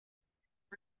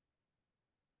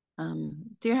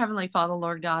Dear Heavenly Father,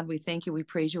 Lord God, we thank you, we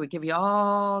praise you, we give you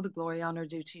all the glory, honor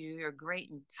due to you. You're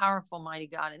great and powerful, mighty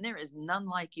God, and there is none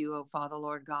like you, oh Father,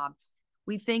 Lord God.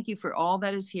 We thank you for all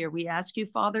that is here. We ask you,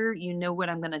 Father, you know what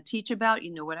I'm going to teach about,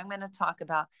 you know what I'm going to talk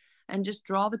about, and just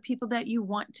draw the people that you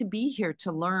want to be here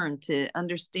to learn, to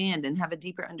understand, and have a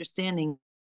deeper understanding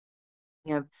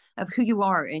of who you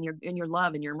are, and your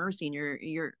love and your mercy and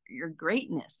your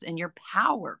greatness and your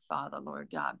power, Father, Lord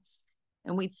God.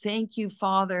 And we thank you,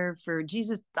 Father, for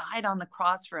Jesus died on the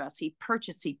cross for us. He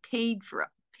purchased, he paid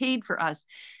for us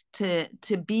to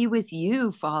be with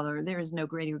you, Father. There is no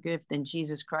greater gift than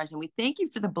Jesus Christ. And we thank you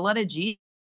for the blood of Jesus.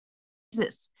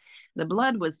 The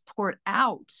blood was poured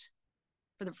out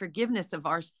for the forgiveness of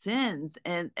our sins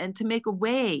and to make a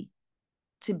way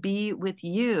to be with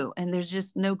you. And there's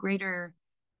just no greater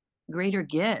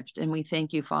gift. And we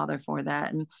thank you, Father, for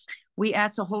that. And we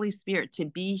ask the Holy Spirit to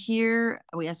be here.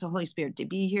 We ask the Holy Spirit to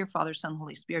be here, Father, Son,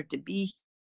 Holy Spirit to be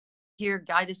here.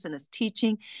 Guide us in this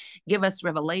teaching. Give us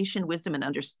revelation, wisdom, and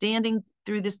understanding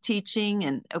through this teaching,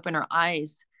 and open our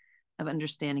eyes of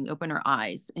understanding. Open our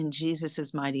eyes. In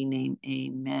Jesus' mighty name,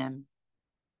 amen.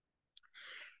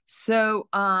 So,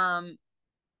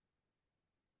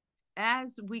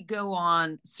 as we go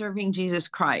on serving Jesus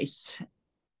Christ,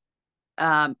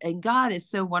 and God is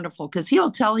so wonderful because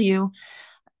he'll tell you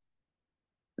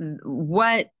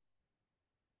what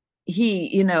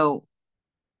he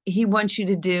wants you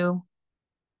to do.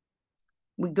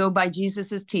 We go by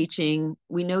Jesus's teaching.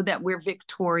 We know that we're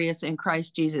victorious in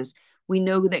Christ Jesus. We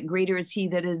know that greater is he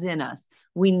that is in us.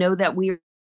 We know that we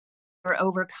are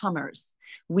overcomers.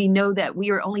 We know that we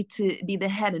are only to be the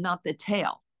head and not the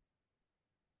tail.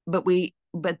 But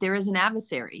there is an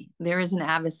adversary. There is an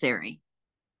adversary.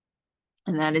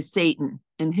 And that is Satan.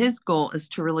 And his goal is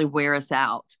to really wear us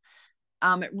out.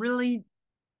 I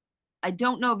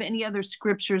don't know of any other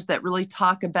scriptures that really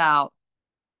talk about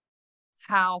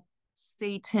how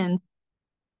Satan,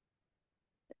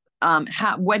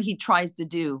 what he tries to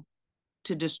do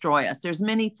to destroy us. There's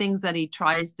many things that he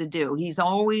tries to do. He's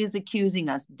always accusing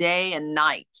us day and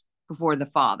night before the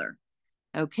Father,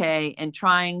 okay, and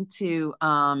trying to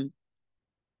come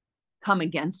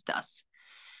against us.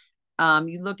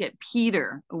 You look at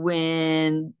Peter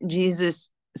when Jesus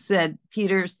said,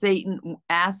 Peter, Satan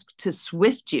asked to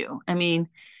swift you. I mean,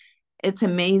 it's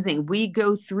amazing. We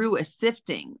go through a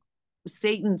sifting.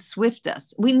 Satan swift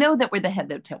us. We know that we're the head,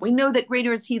 though, tail. We know that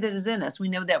greater is he that is in us. We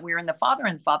know that we're in the Father,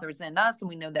 and the Father is in us. And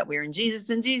we know that we're in Jesus,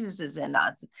 and Jesus is in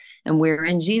us. And we're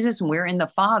in Jesus, and we're in the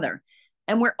Father.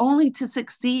 And we're only to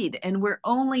succeed. And we're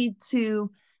only to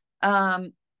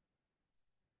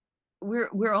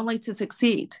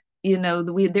succeed.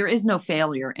 There is no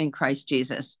failure in Christ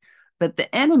Jesus. But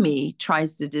the enemy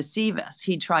tries to deceive us.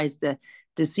 He tries to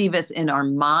deceive us in our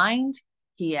mind.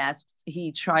 He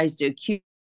tries to accuse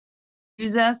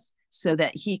us so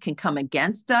that he can come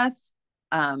against us,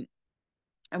 and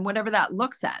whatever that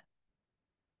looks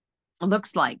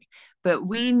like. But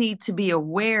we need to be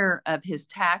aware of his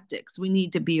tactics. We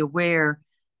need to be aware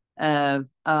of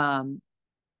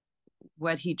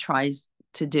what he tries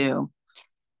to do.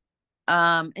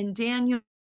 In Daniel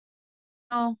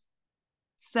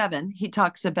 7, he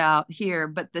talks about here,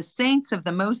 but the saints of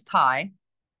the Most High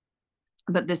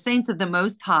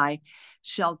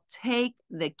shall take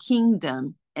the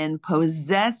kingdom and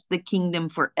possess the kingdom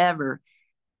forever,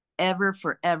 ever,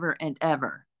 forever, and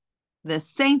ever. The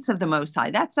saints of the Most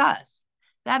High, that's us.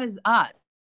 That is us.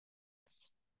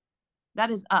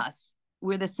 That is us.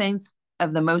 We're the saints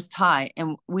of the Most High,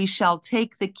 and we shall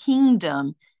take the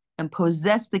kingdom and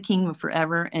possess the kingdom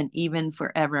forever and even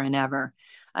forever and ever.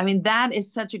 I mean, that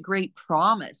is such a great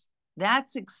promise.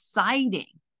 That's exciting.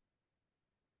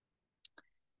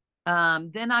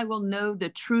 Then I will know the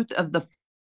truth of the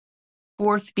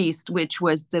fourth beast, which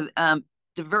was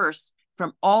diverse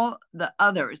from all the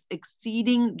others,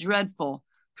 exceeding dreadful,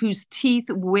 whose teeth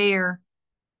were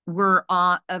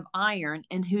of iron,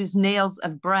 and whose nails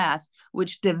of brass,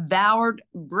 which devoured,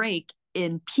 brake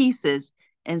in pieces,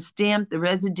 and stamped the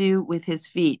residue with his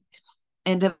feet.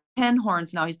 And of 10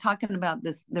 horns, now he's talking about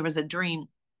this, there was a dream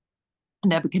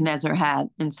Nebuchadnezzar had,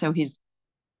 and so he's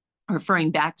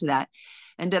referring back to that.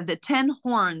 And of the 10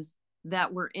 horns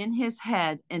that were in his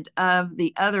head, and of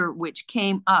the other which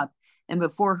came up, and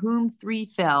before whom 3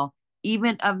 fell,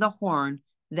 even of the horn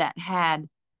that had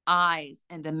eyes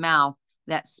and a mouth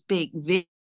that spake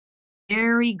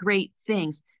very great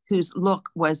things, whose look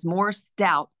was more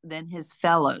stout than his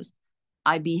fellows.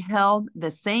 I beheld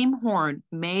the same horn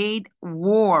made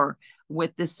war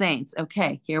with the saints.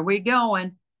 Okay, here we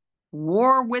going.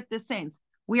 War with the saints.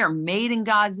 We are made in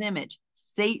God's image.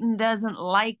 Satan doesn't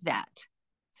like that.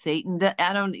 Satan,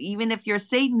 even if you're a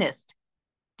Satanist,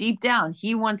 deep down,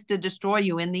 he wants to destroy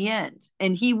you in the end,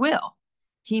 and he will.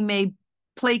 He may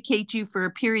placate you for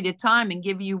a period of time and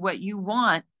give you what you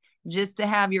want just to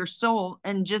have your soul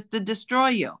and just to destroy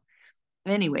you.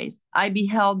 Anyways, I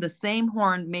beheld the same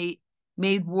horn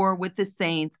made war with the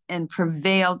saints and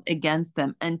prevailed against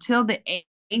them until the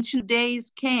ancient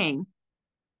days came.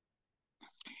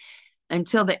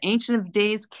 Until the ancient of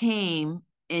days came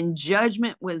and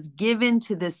judgment was given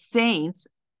to the saints.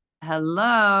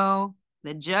 Hello.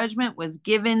 The judgment was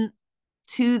given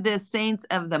to the saints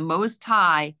of the Most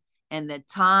High, and the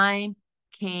time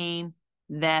came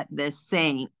that the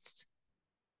saints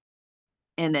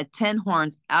and the 10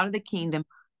 horns out of the kingdom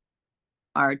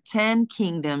are 10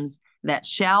 kingdoms that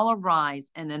shall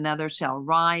arise, and another shall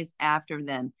rise after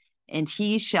them, and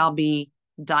he shall be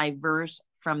diverse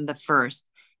from the first,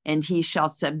 and he shall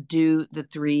subdue the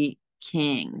 3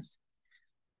 kings.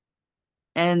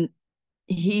 And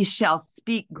he shall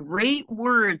speak great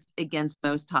words against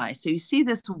Most High. So you see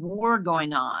this war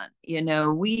going on. You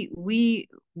know, we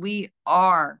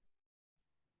are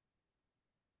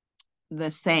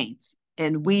the saints,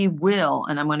 and we will,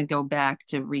 and I'm going to go back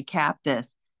to recap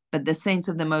this, but the saints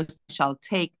of the Most shall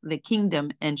take the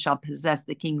kingdom and shall possess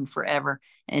the kingdom forever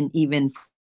and even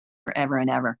forever and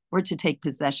ever. We're to take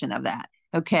possession of that.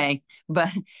 Okay.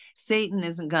 But Satan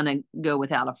isn't going to go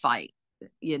without a fight,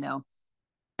 you know.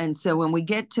 And so when we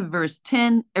get to verse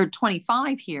 10 or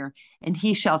 25 here, and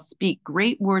he shall speak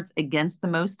great words against the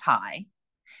Most High,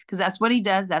 because that's what he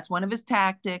does. That's one of his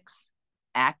tactics,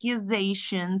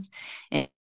 accusations. And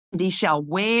he shall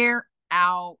wear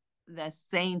out the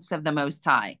saints of the Most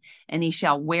High, and he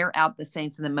shall wear out the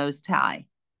saints of the Most High.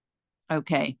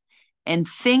 Okay. And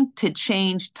think to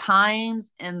change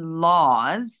times and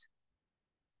laws.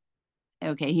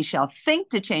 Okay. He shall think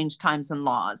to change times and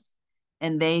laws,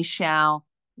 and they shall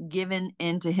given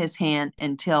into his hand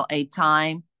until a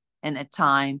time and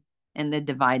the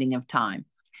dividing of time.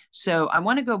 So I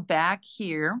want to go back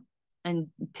here and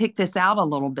pick this out a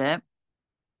little bit.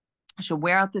 I shall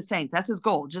wear out the saints. That's his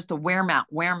goal, just to wear them out,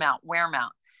 wear them out, wear them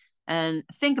out. And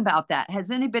think about that.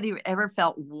 Has anybody ever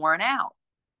felt worn out?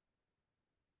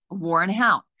 Worn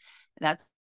out. That's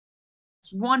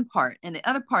one part. And the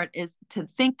other part is to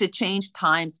think to change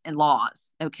times and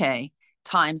laws. Okay.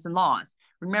 Times and laws.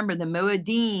 Remember, the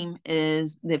Moedim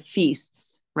is the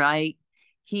feasts, right?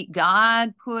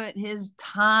 God put his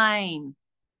time,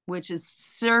 which is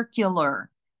circular.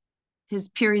 His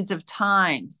periods of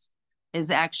times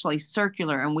is actually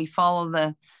circular, and we follow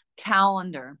the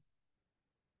calendar.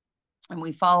 And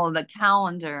we follow the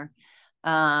calendar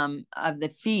of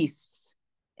the feasts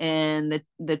and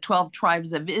the 12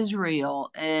 tribes of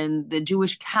Israel and the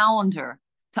Jewish calendar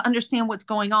to understand what's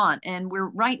going on. And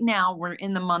right now we're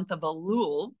in the month of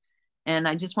Elul. And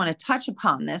I just want to touch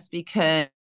upon this because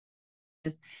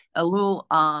Elul,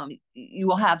 you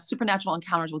will have supernatural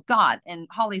encounters with God. And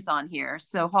Holly's on here.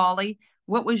 So Holly,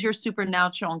 what was your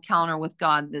supernatural encounter with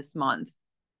God this month?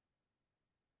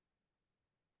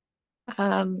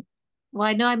 Well,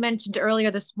 I know I mentioned earlier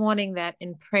this morning that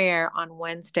in prayer on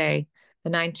Wednesday, the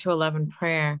 9 to 11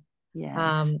 prayer,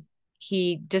 Yes.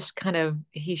 he just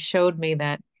he showed me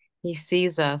that he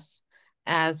sees us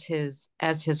as his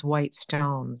white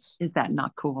stones. Is that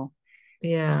not cool?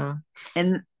 Yeah.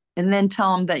 And then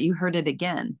tell him that you heard it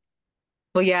again.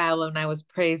 Well, yeah, when I was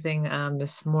praising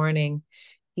this morning,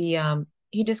 he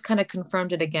just kind of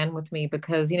confirmed it again with me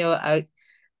because,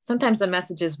 sometimes the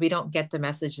messages, we don't get the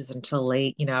messages until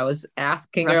late. I was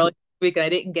asking Right. earlier this week and I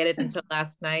didn't get it until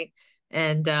last night.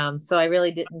 And so I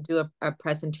really didn't do a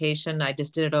presentation. I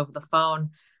just did it over the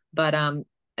phone. But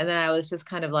and then I was just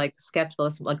kind of like skeptical,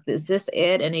 like, is this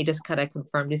it? And he just kind of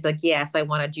confirmed. He's like, yes, I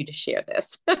wanted you to share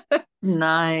this.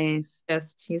 Nice.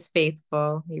 He's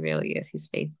faithful. He really is. He's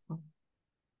faithful.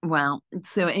 Wow.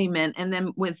 So amen. And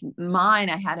then with mine,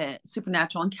 I had a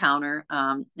supernatural encounter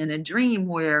in a dream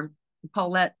where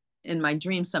Paulette in my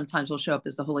dream sometimes will show up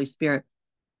as the Holy Spirit.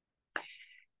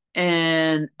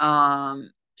 And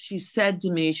she said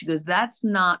to me, she goes, that's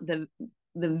not the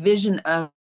vision of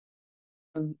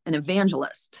an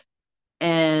evangelist.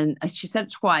 And she said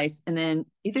it twice, and then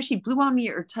either she blew on me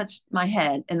or touched my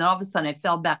head, and then all of a sudden I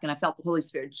fell back and I felt the Holy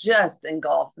Spirit just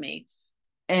engulf me.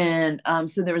 And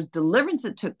so there was deliverance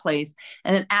that took place.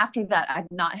 And then after that,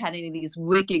 I've not had any of these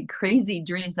wicked, crazy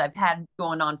dreams I've had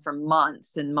going on for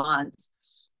months and months.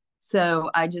 So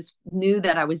I just knew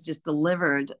that I was just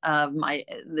delivered of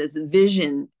this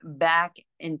vision back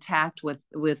intact with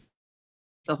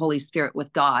the Holy Spirit,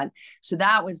 with God. So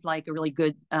that was like a really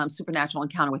good supernatural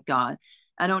encounter with God.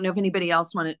 I don't know if anybody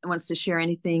else wants to share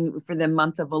anything for the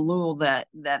month of Elul that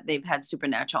they've had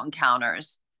supernatural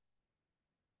encounters.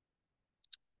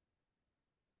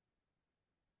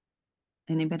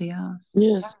 Anybody else?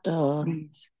 Yes,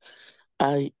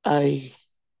 I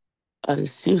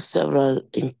received several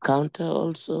encounters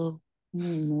also.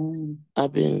 Amen.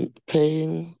 I've been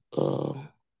praying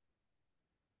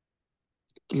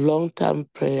long-term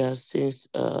prayer since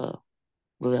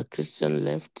Brother Christian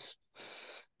left.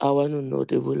 I want to know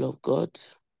the will of God,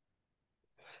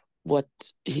 what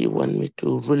He want me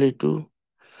to really do,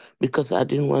 because I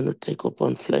didn't want to take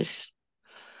upon flesh.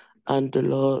 And the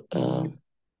Lord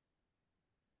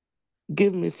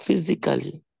give me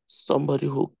physically somebody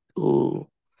who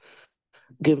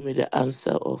gave me the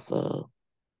answer of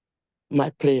my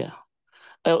prayer.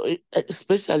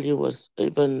 Especially was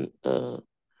even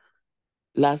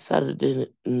last Saturday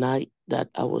night that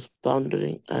I was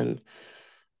pondering, and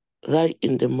right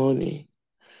in the morning,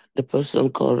 the person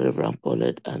called Reverend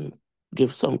Paulette and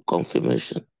give some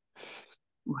confirmation.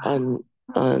 Wow.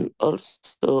 And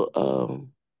also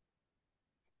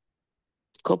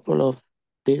couple of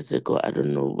days ago, I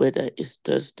don't know whether it's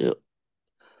Thursday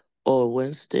or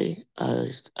Wednesday,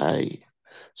 I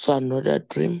saw another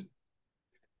dream.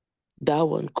 That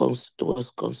one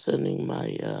was concerning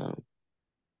my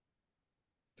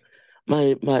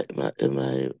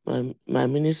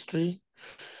ministry.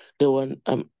 The one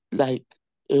like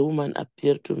a woman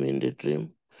appeared to me in the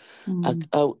dream, and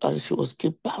she was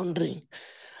keep bounding.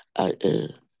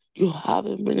 You have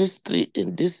a ministry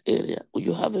in this area.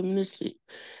 You have a ministry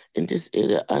in this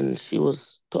area, and she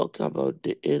was talking about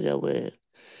the area where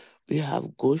we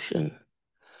have Goshen.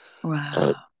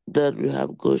 Wow. That we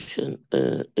have Goshen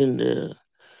in the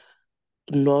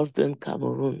northern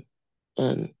Cameroon,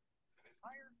 and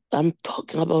I'm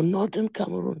talking about northern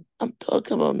Cameroon. I'm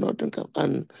talking about northern Cameroon.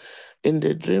 And in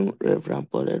the dream,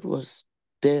 Reverend Paulette was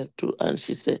there too, and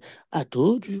she said, "I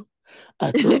told you,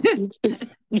 I told you."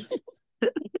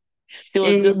 She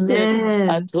was just saying,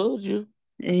 "I Amen. told you,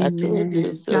 I told you."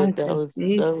 Amen. So God so that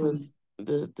faithful. was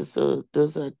so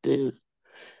those are the,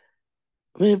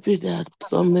 maybe there are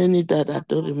so many that I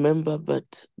don't remember,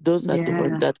 but those are the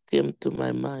ones Yeah. that came to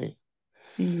my mind.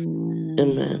 Amen.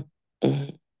 Amen.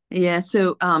 Mhm. Yeah,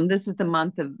 so this is the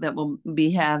month that we'll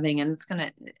be having, and it's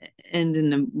gonna end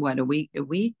in a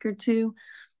week or two,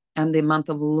 the month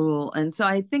of Elul. And so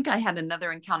I think I had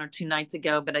another encounter 2 nights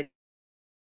ago, but I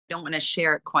don't want to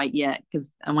share it quite yet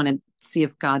because I want to see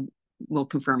if God will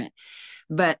confirm it.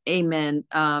 But amen.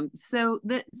 So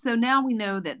now we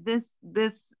know that this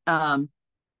this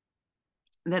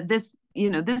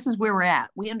is where we're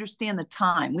at. We understand the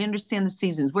time, we understand the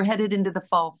seasons. We're headed into the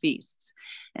fall feasts,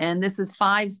 and this is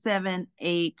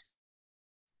 578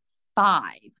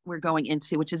 5 we're going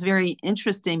into, which is very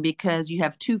interesting because you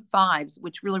have 2 5s,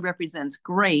 which really represents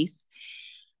grace.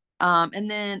 And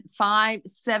then 5,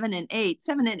 7, and 8.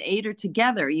 7 and 8 are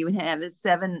together. You have is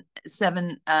 7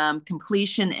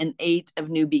 completion and 8 of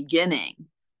new beginning.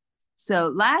 So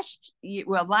last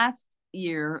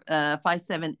year 5,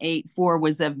 7, 8, 4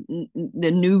 was of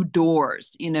the new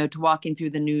doors, to walking through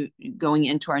going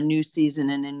into our new season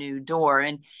and a new door.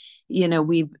 And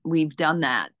we've done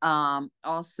that.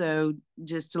 Also,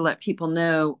 just to let people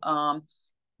know,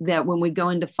 that when we go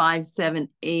into 5, 7,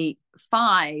 8,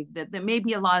 5, that there may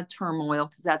be a lot of turmoil,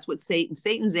 because that's what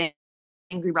Satan's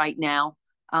angry right now.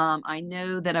 I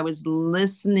know that I was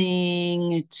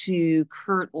listening to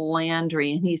Kurt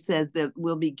Landry, and he says that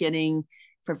we'll be getting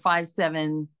for 5,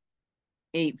 7,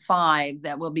 8, 5,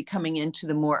 that we'll be coming into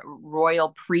the more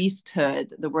royal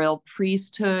priesthood,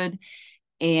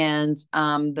 and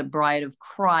the bride of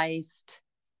Christ,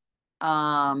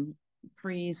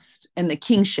 priest, and the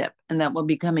kingship, and that will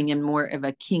be coming in more of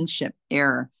a kingship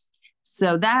era.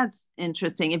 So that's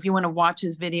interesting. If you want to watch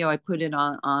his video, I put it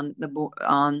on the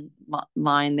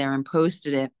online there and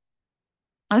posted it.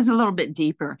 I was a little bit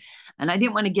deeper, and I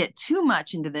didn't want to get too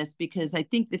much into this, because I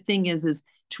think the thing is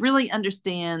to really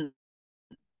understand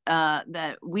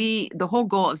that the whole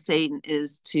goal of Satan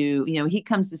is to, he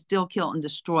comes to steal, kill, and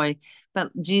destroy,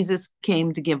 but Jesus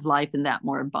came to give life, and that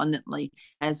more abundantly,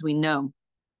 as we know.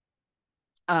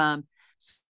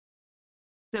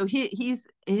 So he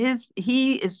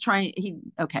is trying.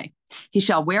 He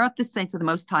shall wear out the saints of the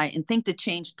Most High, and think to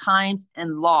change times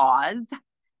and laws.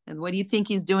 And what do you think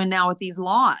he's doing now with these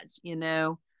laws?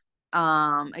 It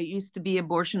used to be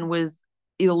abortion was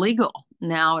illegal.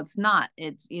 Now it's not.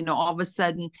 It's, all of a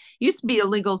sudden, it used to be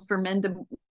illegal for men to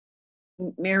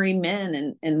marry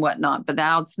men and whatnot, but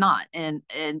now it's not. And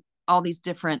all these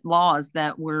different laws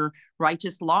that were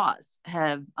righteous laws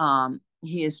have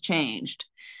he has changed.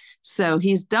 So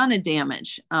he's done a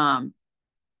damage.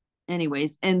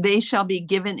 anyways, and they shall be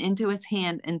given into his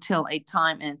hand until a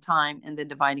time and the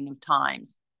dividing of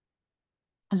times.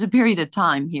 There's a period of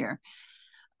time here.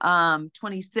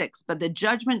 26, but the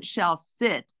judgment shall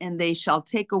sit, and they shall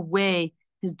take away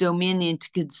his dominion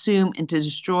to consume and to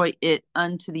destroy it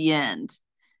unto the end.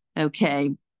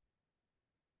 Okay.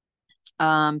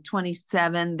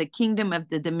 27, the kingdom of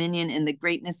the dominion and the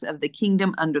greatness of the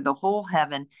kingdom under the whole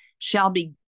heaven shall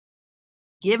be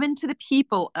given to the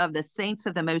people of the saints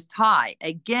of the Most High.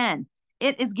 Again,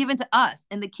 it is given to us,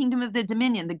 and the kingdom of the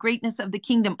dominion, the greatness of the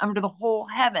kingdom under the whole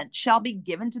heaven shall be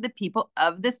given to the people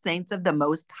of the saints of the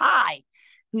Most High,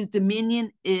 whose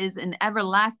dominion is an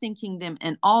everlasting kingdom,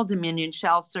 and all dominion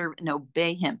shall serve and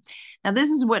obey him. Now, this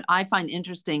is what I find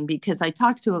interesting, because I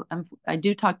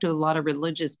do talk to a lot of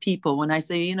religious people when I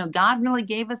say, you know, God really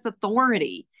gave us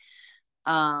authority.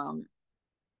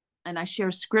 And I share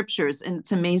scriptures, and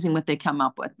it's amazing what they come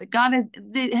up with. But God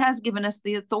has given us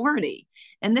the authority.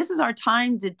 And this is our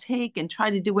time to take and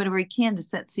try to do whatever we can to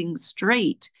set things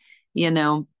straight, you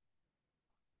know,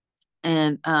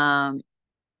 and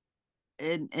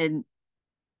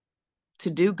to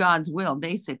do God's will,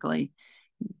 basically.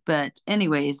 But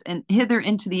anyways, and hither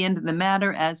into the end of the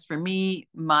matter, as for me,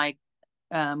 my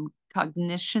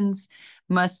cognitions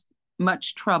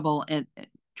much trouble and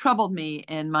troubled me,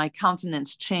 and my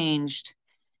countenance changed.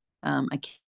 I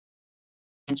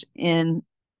can't in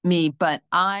me, but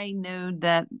I know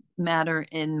that matter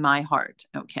in my heart.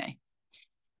 Okay.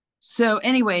 So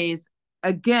anyways,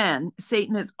 again,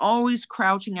 Satan is always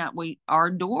crouching at our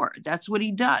door. That's what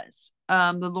he does.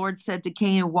 The Lord said to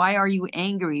Cain, why are you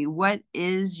angry? What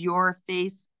is your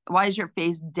face? Why is your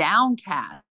face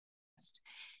downcast?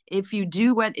 If you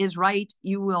do what is right,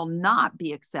 you will not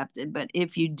be accepted. But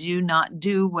if you do not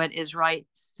do what is right,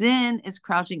 sin is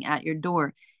crouching at your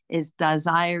door. Its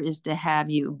desire is to have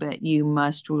you, but you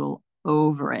must rule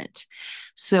over it.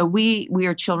 So we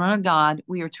are children of God.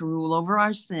 We are to rule over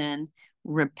our sin,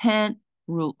 repent,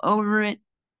 rule over it,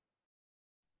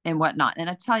 and whatnot. And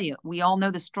I tell you, we all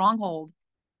know the stronghold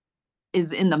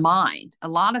is in the mind. A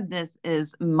lot of this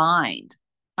is mind.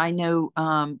 I know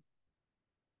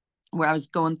where I was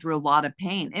going through a lot of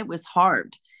pain. It was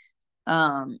hard.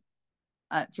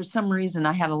 For some reason,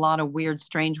 I had a lot of weird,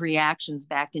 strange reactions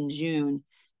back in June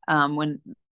when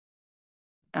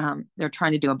they're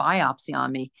trying to do a biopsy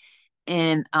on me.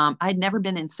 And I'd never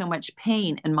been in so much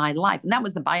pain in my life. And that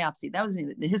was the biopsy. That was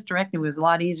the hysterectomy was a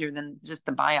lot easier than just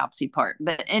the biopsy part.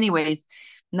 But anyways,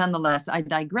 nonetheless, I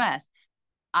digress.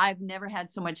 I've never had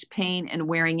so much pain and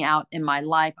wearing out in my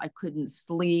life. I couldn't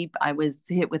sleep. I was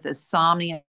hit with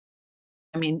insomnia.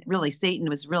 I mean, really, Satan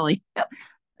was really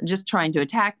just trying to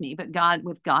attack me. But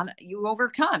with God, you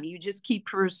overcome. You just keep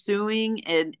pursuing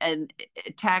and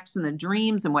attacks in the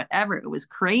dreams and whatever. It was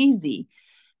crazy.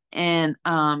 And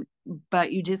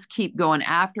but you just keep going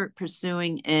after it,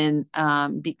 pursuing, and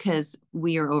because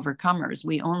we are overcomers,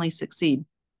 we only succeed.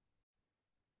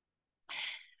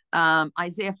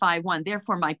 Isaiah 5:1,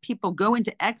 therefore my people go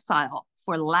into exile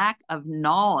for lack of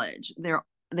knowledge.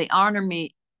 They honor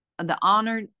me.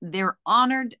 Their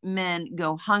honored men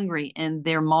go hungry, and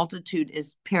their multitude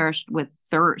is perished with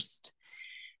thirst.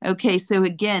 Okay, so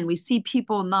again, we see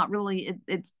people not really,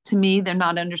 it's to me, they're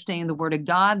not understanding the word of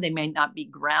God. They may not be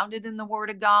grounded in the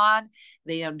word of God.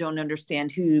 They don't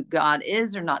understand who God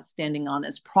is. They're not standing on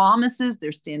his promises.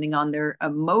 They're standing on their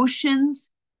emotions.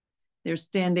 They're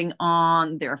standing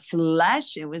on their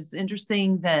flesh. It was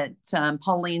interesting that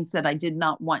Pauline said, I did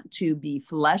not want to be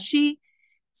fleshy.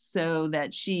 So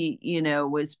that she,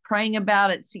 was praying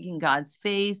about it, seeking God's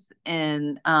face.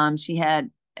 And she had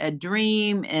a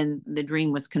dream, and the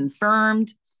dream was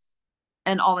confirmed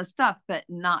and all this stuff, but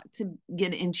not to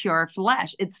get into our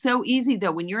flesh. It's so easy,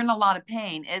 though, when you're in a lot of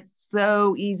pain, it's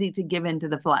so easy to give into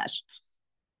the flesh.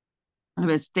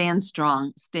 But stand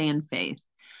strong, stay in faith.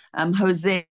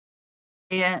 Hosea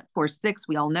 4:6,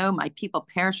 we all know, my people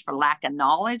perish for lack of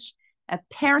knowledge, a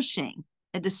perishing,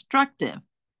 a destructive,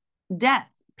 death,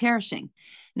 perishing.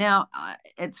 Now,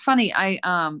 it's funny,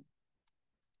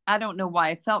 I don't know why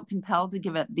I felt compelled to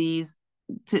give up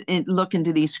to look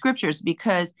into these scriptures,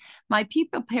 because my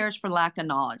people perish for lack of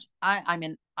knowledge. I'm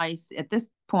in ICU at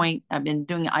this point. I've been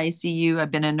doing ICU.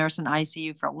 I've been a nurse in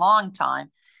ICU for a long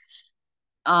time,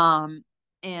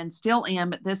 and still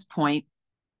am at this point.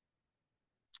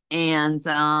 And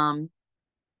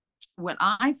what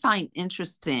I find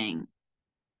interesting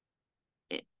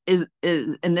is,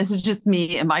 and this is just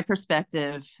me and my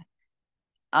perspective,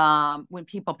 when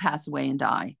people pass away and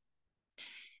die.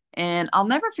 And I'll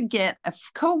never forget a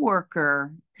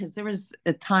coworker, because there was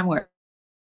a time where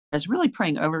I was really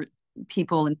praying over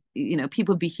people, and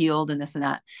people be healed and this and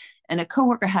that. and a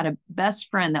coworker had a best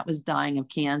friend that was dying of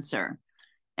cancer.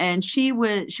 And she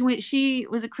was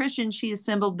a Christian. She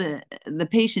assembled the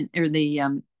patient, or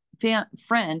the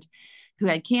friend who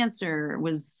had cancer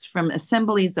was from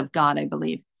Assemblies of God, I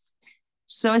believe.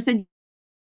 So I said,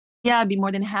 yeah, I'd be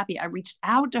more than happy. I reached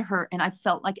out to her, and I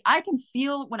felt like I can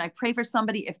feel when I pray for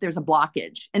somebody if there's a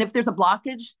blockage. And if there's a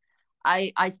blockage,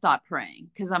 I stop praying,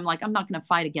 because I'm like, I'm not going to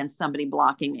fight against somebody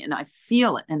blocking me. And I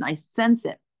feel it and I sense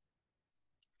it.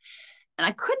 And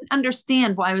I couldn't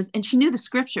understand why and she knew the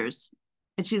scriptures.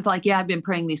 And she's like, yeah, I've been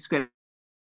praying these scriptures,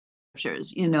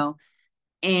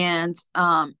 And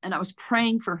I was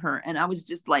praying for her, and I was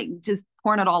just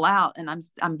pouring it all out. And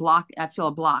I'm blocked. I feel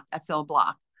a block.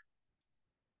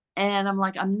 And I'm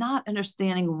like, I'm not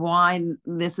understanding why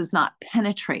this is not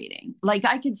penetrating. Like,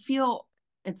 I could feel,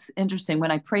 it's interesting, when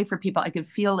I pray for people, I could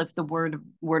feel if the word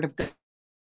of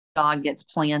God gets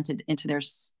planted into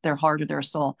their heart or their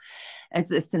soul. It's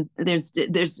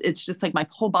just like my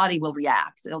whole body will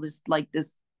react. It'll just like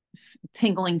this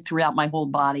tingling throughout my whole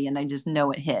body, and I just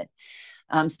know it hit.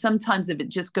 Sometimes if it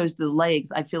just goes to the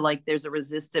legs, I feel like there's a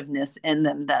resistiveness in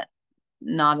them that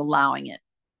not allowing it.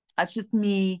 That's just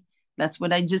me. That's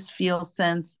what I just feel,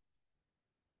 sense,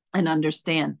 and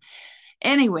understand.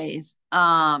 Anyways,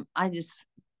 I just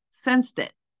sensed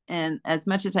it. And as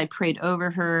much as I prayed over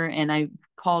her, and I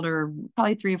called her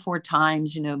probably 3 or 4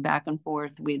 times, back and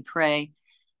forth, we'd pray.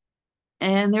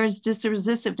 And there's just a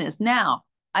resistiveness. Now,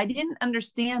 I didn't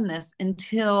understand this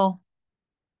until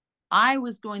I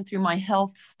was going through my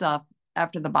health stuff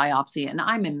after the biopsy, and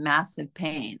I'm in massive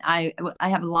pain. I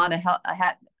have a lot of health.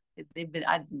 I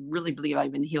really believe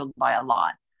I've been healed by a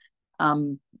lot.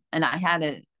 And I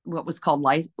had what was called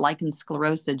lichen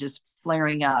sclerosis just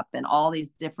flaring up, and all these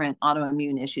different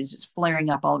autoimmune issues just flaring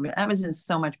up all of it. I was in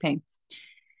so much pain.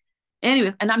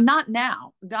 Anyways, and I'm not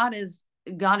now. God is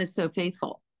so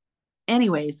faithful.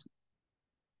 Anyways,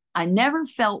 I never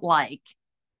felt like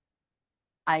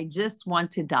I just want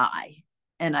to die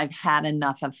and I've had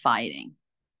enough of fighting.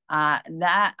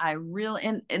 That I really,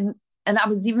 and I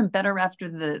was even better after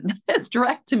the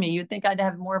hysterectomy. You'd think I'd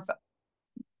have more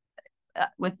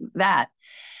with that.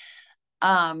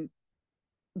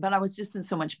 But I was just in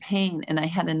so much pain, and I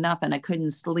had enough, and I couldn't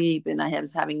sleep, and I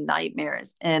was having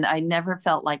nightmares, and I never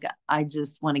felt like I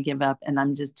just want to give up, and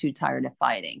I'm just too tired of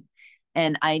fighting.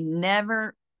 And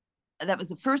that was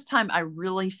the first time I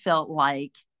really felt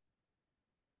like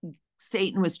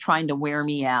Satan was trying to wear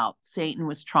me out. Satan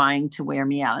was trying to wear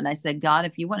me out. And I said, God,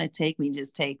 if you want to take me,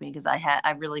 just take me, because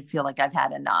I really feel like I've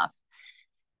had enough.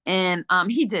 And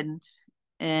he didn't.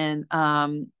 And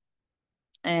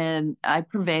I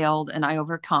prevailed, and I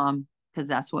overcome, because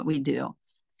that's what we do.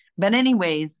 But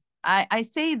anyways, I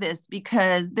say this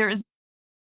because there is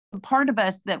a part of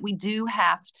us that we do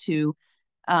have to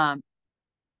come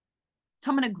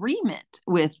in agreement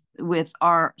with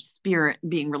our spirit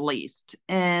being released.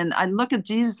 And I look at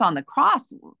Jesus on the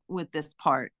cross with this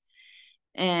part.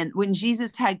 And when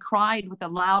Jesus had cried with a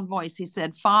loud voice, he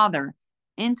said, Father,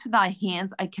 into thy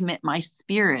hands I commit my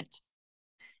spirit.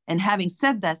 And having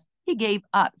said this, he gave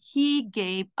up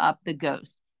the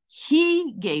ghost.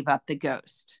 He gave up the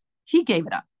ghost. He gave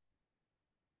it up.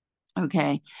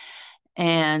 Okay.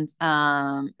 And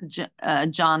John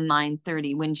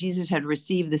 9:30, when Jesus had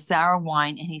received the sour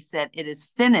wine, and he said, it is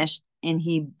finished, and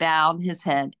he bowed his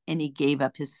head, and he gave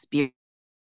up his spirit.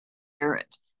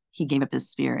 He gave up his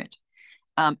spirit.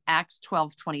 Acts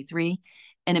 12:23,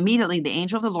 and immediately the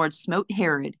angel of the Lord smote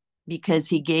Herod, because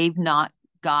he gave not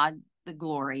God the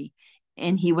glory,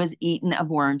 and he was eaten of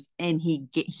worms, and he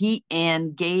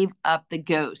gave up the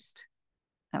ghost.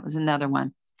 That was another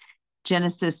one.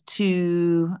 Genesis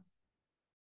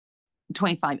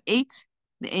 2:25-8,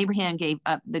 the Abraham gave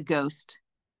up the ghost,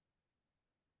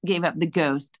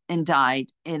 and died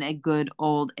in a good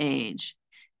old age.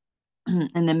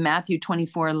 And then Matthew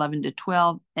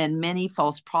 24:11-12, and many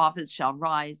false prophets shall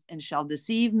rise and shall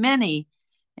deceive many,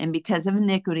 and because of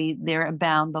iniquity there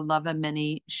abound the love of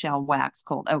many shall wax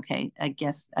cold. Okay, I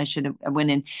guess I should have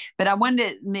went in, but I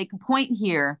wanted to make a point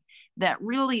here that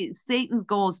really Satan's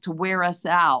goal is to wear us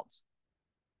out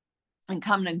and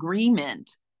come in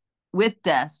agreement with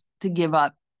death to give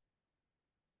up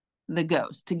the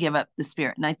ghost, to give up the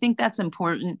spirit. And I think that's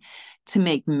important to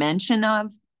make mention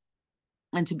of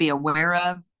and to be aware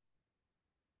of.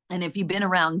 And if you've been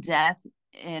around death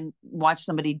and watch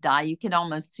somebody die, you can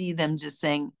almost see them just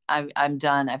saying, I'm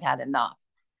done, I've had enough.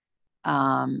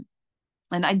 And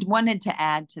I wanted to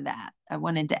add to that.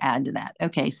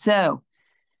 Okay, so,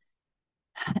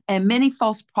 and many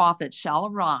false prophets shall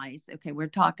arise. Okay, we're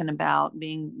talking about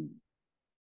being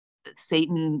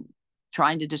Satan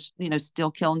trying to just,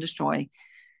 steal, kill, and destroy.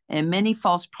 and many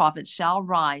false prophets shall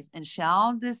rise and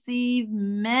shall deceive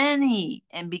many.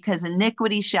 And because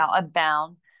iniquity shall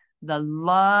abound, the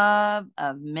love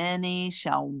of many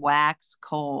shall wax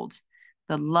cold.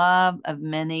 The love of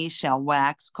many shall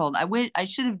wax cold. I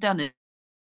should have done a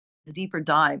deeper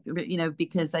dive,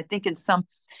 because I think in some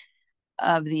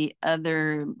of the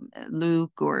other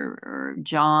Luke or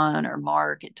John or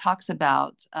Mark, it talks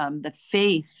about the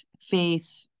faith,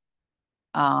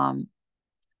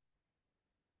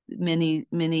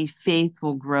 many faith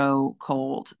will grow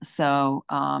cold. So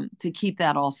to keep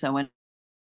that also in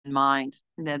mind,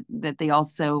 that they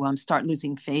also start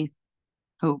losing faith,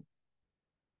 hope.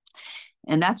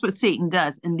 And that's what Satan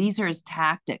does. And these are his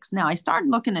tactics. Now, I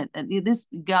started looking at this.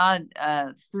 God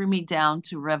threw me down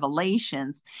to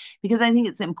Revelations because I think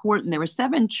it's important. There were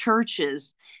 7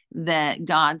 churches that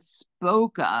God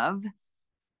spoke of.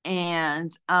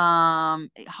 And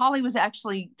Holly was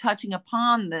actually touching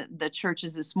upon the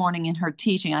churches this morning in her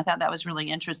teaching. I thought that was really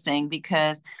interesting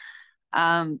because,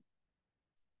 how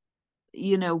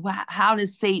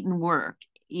does Satan work,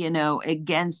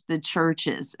 against the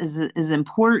churches is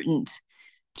important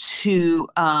to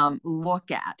look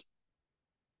at.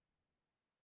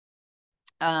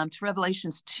 To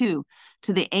Revelations 2,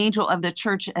 to the angel of the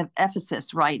church of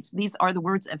Ephesus writes, these are the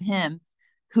words of him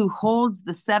who holds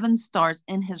the 7 stars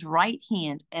in his right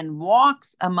hand and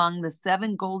walks among the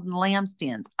 7 golden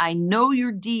lampstands. I know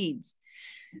your deeds,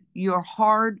 your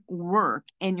hard work,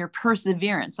 and your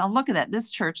perseverance. Now look at that. This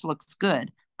church looks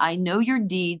good. I know your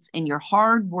deeds and your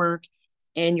hard work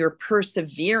and your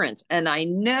perseverance. And I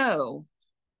know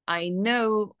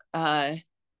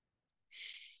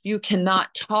you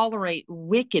cannot tolerate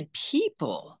wicked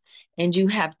people, and you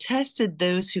have tested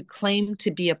those who claim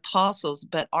to be apostles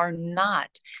but are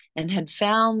not, and had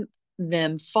found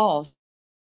them false.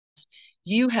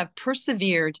 You have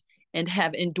persevered and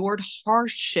have endured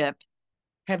hardship.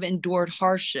 And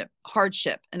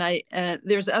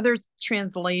there's other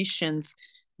translations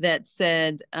that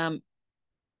said, and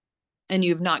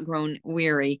you have not grown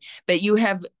weary, but you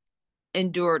have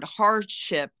endured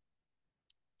hardship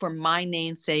for my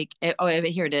name's sake. Oh,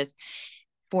 here it is.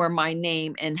 For my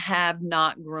name, and have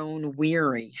not grown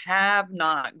weary.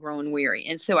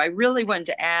 And so I really wanted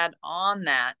to add on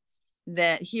that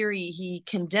here he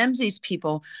condemns these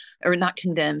people, or not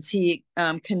condemns, he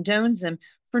condones them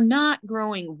for not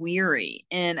growing weary.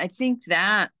 And I think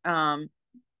that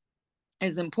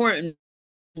is important,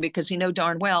 because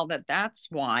darn well that that's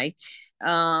why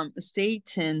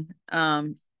Satan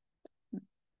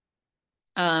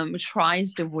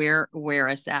tries to wear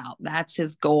us out. That's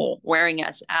his goal, wearing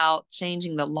us out,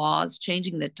 changing the laws,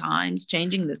 changing the times,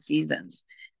 changing the seasons.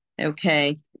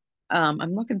 Okay.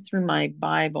 I'm looking through my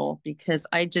Bible because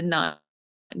I did not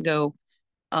go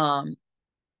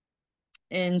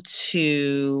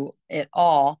into it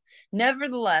all.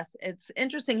 Nevertheless, it's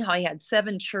interesting how he had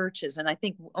 7 churches, and I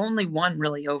think only one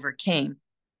really overcame.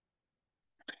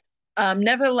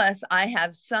 Nevertheless, I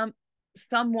have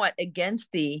somewhat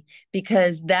against thee,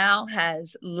 because thou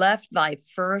has left thy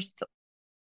first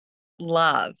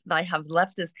love. Thy have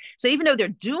left us. So even though they're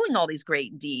doing all these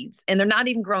great deeds and they're not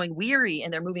even growing weary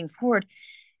and they're moving forward,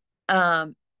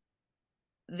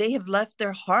 they have left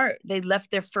their heart. They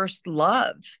left their first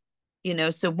love.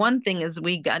 So one thing is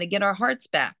we got to get our hearts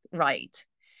back right.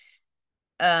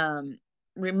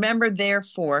 Remember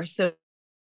therefore, so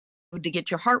to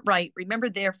get your heart right, remember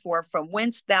therefore from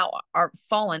whence thou art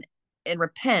fallen, and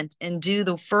repent and do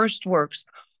the first works,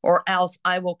 or else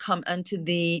I will come unto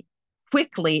thee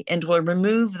quickly and will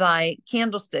remove thy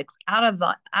candlesticks out of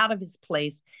his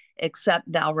place,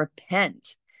 except thou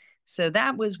repent. So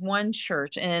that was one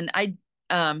church. And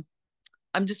I'm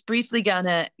just briefly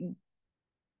I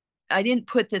didn't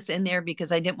put this in there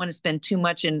because I didn't want to spend too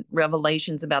much in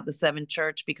Revelations about the 7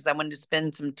 church, because I wanted to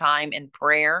spend some time in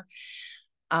prayer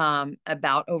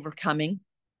about overcoming.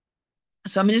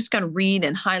 So I'm just going to read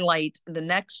and highlight the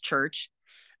next church.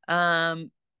 But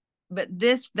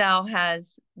this thou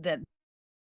hates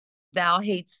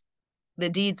the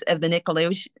deeds of the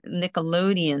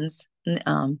Nicolaitans.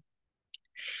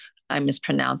 I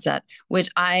mispronounced that,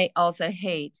 which I also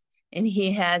hate. And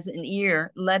he has an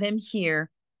ear, let him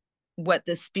hear what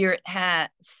the Spirit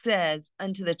says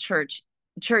unto the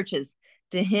churches.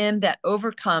 To him that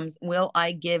overcomes will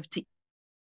I give to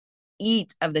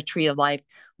eat of the tree of life,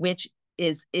 which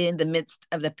is in the midst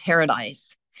of the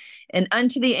paradise. And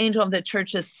unto the angel of the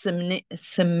church of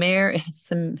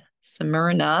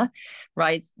Smyrna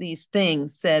writes these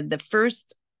things, said, the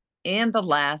first and the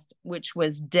last, which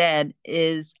was dead,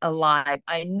 is alive.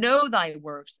 I know thy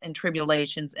works and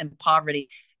tribulations and poverty,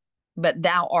 but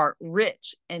thou art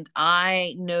rich, and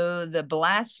I know the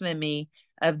blasphemy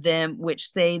of them which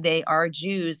say they are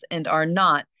Jews and are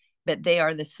not, but they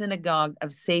are the synagogue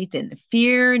of Satan.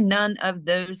 Fear none of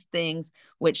those things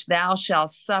which thou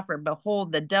shalt suffer.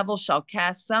 Behold, the devil shall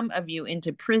cast some of you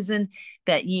into prison,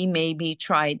 that ye may be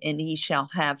tried, and ye shall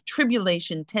have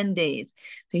tribulation 10 days.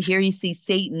 So here you see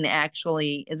Satan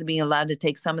actually is being allowed to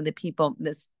take some of the people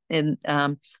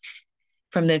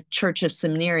from the church of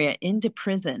Samaria into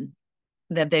prison,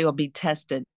 that they will be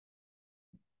tested.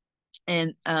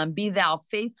 And be thou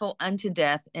faithful unto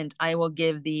death, and I will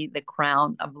give thee the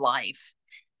crown of life.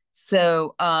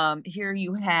 So here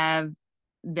you have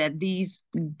that these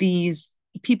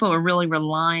people are really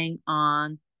relying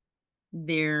on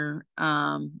their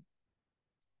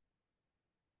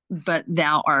but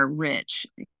thou art rich,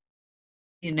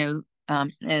 and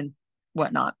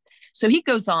whatnot. So he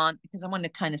goes on, because I want to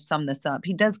kind of sum this up.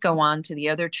 He does go on to the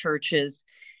other churches.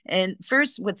 And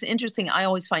first, what's interesting, I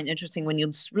always find interesting when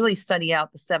you really study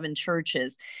out the 7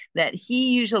 churches, that he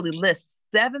usually lists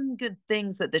 7 good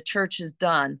things that the church has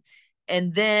done.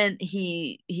 And then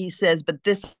he says, but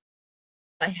this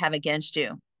I have against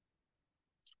you.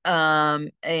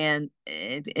 And I'm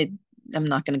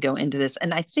not going to go into this.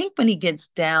 And I think when he gets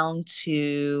down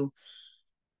to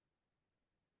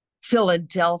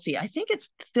Philadelphia, I think it's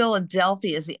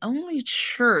Philadelphia is the only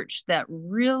church that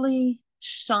really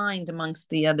shined amongst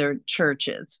the other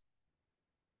churches,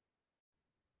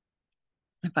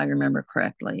 if I remember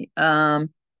correctly. So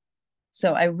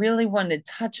I really wanted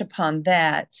to touch upon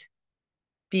that,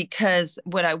 because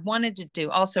what I wanted to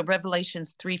do also,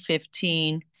 Revelations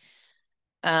 3:15,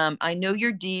 I know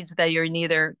your deeds, that you're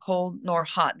neither cold nor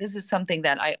hot. This is something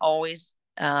that I always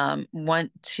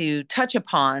want to touch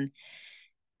upon,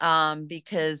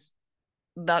 because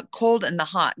the cold and the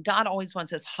hot, God always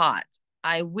wants us hot.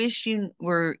 I wish you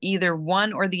were either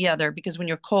one or the other, because when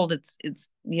you're cold, it's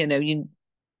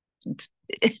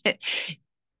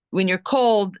when you're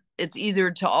cold, it's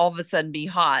easier to all of a sudden be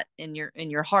hot in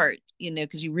your heart,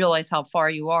 because you realize how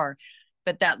far you are.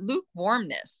 But that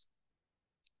lukewarmness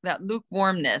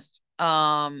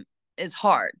is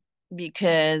hard,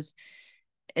 because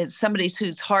it's somebody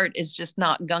whose heart is just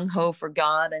not gung-ho for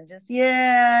God, and just,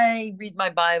 yeah, I read my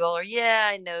Bible, or yeah,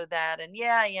 I know that, and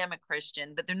yeah, I am a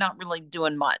Christian, but they're not really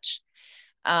doing much.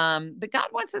 But God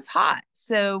wants us hot.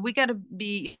 So we got to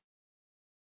be,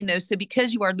 so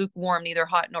because you are lukewarm, neither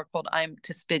hot nor cold, I'm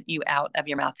to spit you out of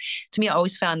your mouth. To me, I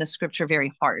always found the scripture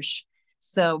very harsh.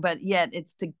 So, but yet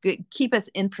it's to keep us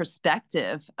in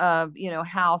perspective of,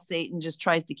 how Satan just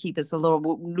tries to keep us a little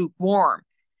lukewarm.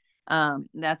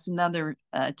 That's another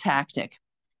tactic.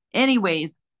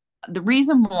 Anyways, the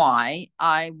reason why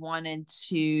I wanted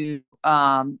to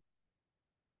I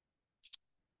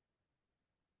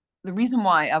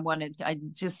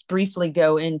just briefly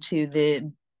go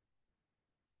into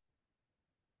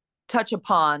touch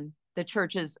upon the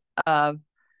churches of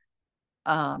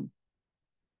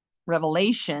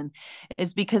Revelation,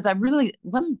 is because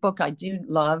one book I do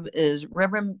love is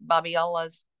Reverend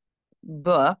Babiola's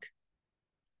book,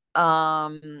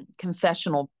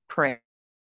 confessional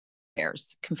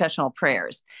prayers.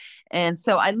 And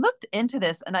so I looked into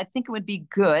this, and I think it would be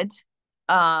good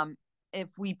if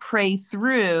we pray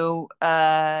through.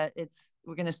 We're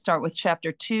going to start with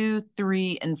chapter 2,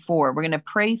 3, and 4. We're going to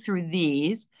pray through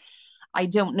these. I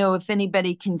don't know if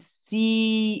anybody can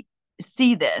see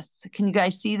this. Can you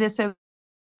guys see this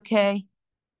okay?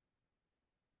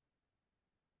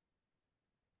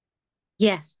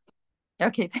 Yes.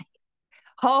 Okay.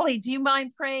 Holly, do you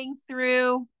mind praying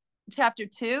through chapter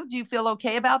 2? Do you feel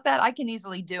okay about that? I can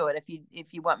easily do it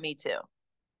if you want me to.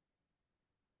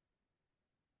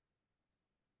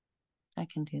 I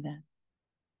can do that.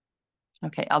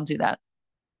 Okay, I'll do that.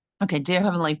 Okay, dear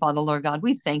Heavenly Father, Lord God,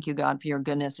 we thank you, God, for your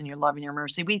goodness and your love and your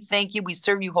mercy. We thank you. We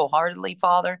serve you wholeheartedly,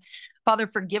 Father. Father,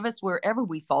 forgive us wherever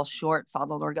we fall short.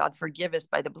 Father, Lord God, forgive us.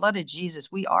 By the blood of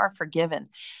Jesus, we are forgiven.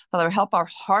 Father, help our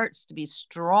hearts to be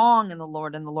strong in the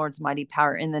Lord and the Lord's mighty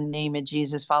power, in the name of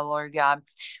Jesus, Father, Lord God.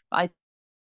 I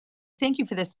thank you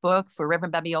for this book, for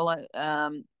Reverend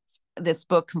Babiola, this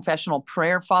book, Confessional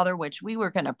Prayer, Father, which we were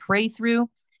going to pray through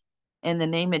in the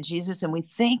name of Jesus. And we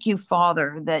thank you,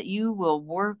 Father, that you will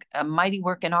work a mighty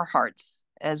work in our hearts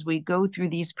as we go through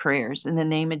these prayers in the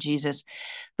name of Jesus.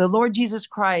 The Lord Jesus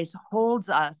Christ holds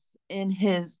us in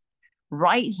his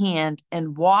right hand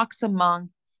and walks among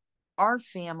our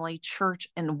family, church,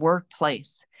 and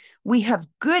workplace. We have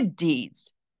good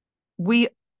deeds. We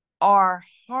are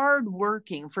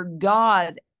hardworking for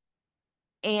God,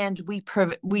 and we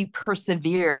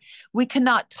persevere. We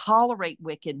cannot tolerate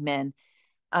wicked men.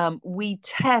 We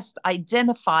test,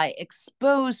 identify,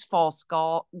 expose false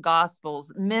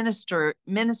gospels,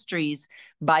 ministries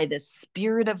by the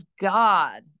Spirit of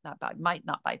God, not by might,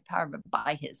 not by power, but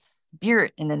by His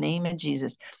Spirit, in the name of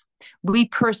Jesus. We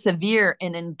persevere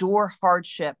and endure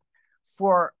hardship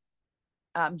for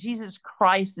Jesus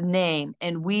Christ's name,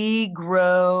 and we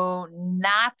grow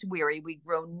not weary. We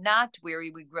grow not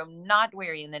weary. We grow not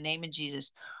weary in the name of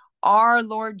Jesus. Our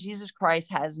Lord Jesus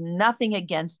Christ has nothing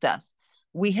against us.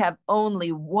 We have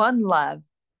only one love,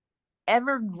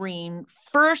 evergreen,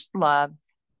 first love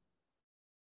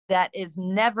that is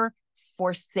never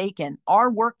forsaken. Our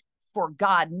work for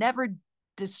God never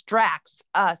distracts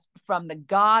us from the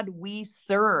God we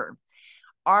serve.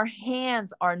 Our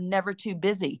hands are never too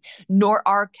busy, nor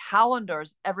our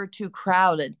calendars ever too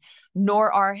crowded,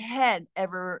 nor our head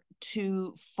ever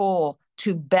too full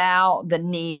to bow the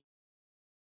knees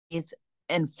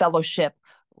in fellowship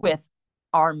with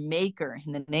our Maker,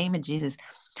 in the name of Jesus.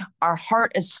 Our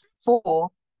heart is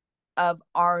full of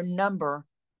our number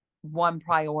one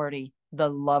priority, the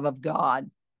love of God.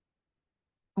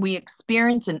 We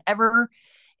experience an ever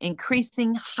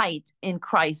increasing height in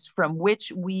Christ from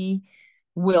which we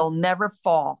will never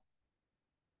fall.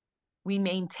 We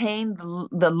maintain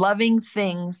the loving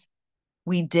things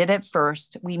we did at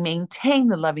first. We maintain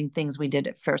the loving things we did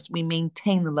at first. We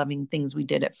maintain the loving things we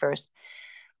did at first.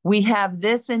 We have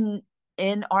this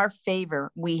in our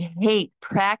favor. We hate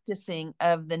practicing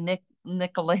of the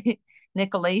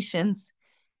Nicolaitans,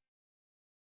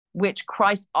 which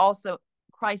Christ also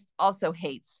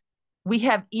hates. We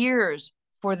have ears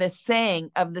for the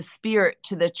saying of the Spirit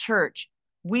to the church.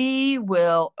 We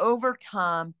will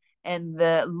overcome, and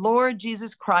the Lord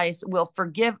Jesus Christ will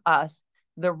forgive us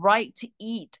the right to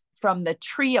eat from the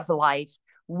tree of life,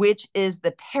 which is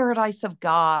the paradise of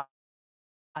God.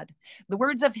 The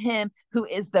words of Him who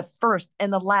is the first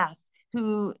and the last,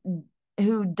 who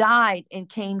died and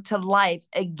came to life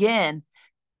again,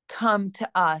 come to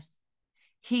us.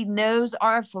 He knows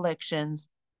our afflictions.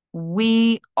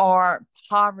 We are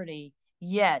poverty,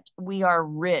 yet we are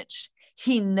rich.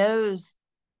 He knows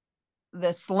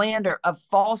the slander of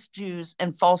false Jews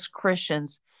and false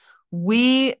Christians.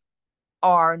 We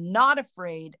are not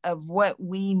afraid of what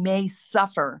we may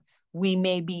suffer. We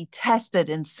may be tested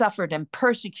and suffered and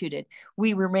persecuted.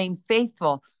 We remain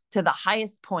faithful to the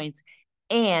highest points,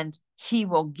 and He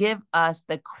will give us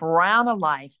the crown of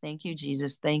life. Thank you,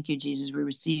 Jesus. Thank you, Jesus. We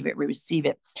receive it. We receive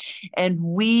it. And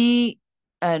we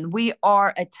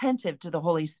are attentive to the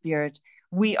Holy Spirit.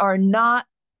 We are not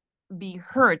be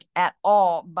hurt at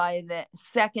all by the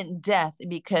second death,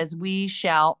 because we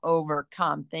shall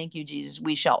overcome. Thank you, Jesus.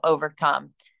 We shall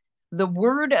overcome. The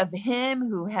word of Him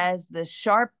who has the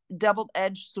sharp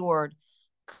double-edged sword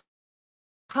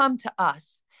come to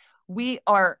us. We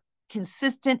are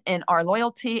consistent in our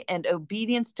loyalty and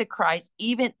obedience to Christ.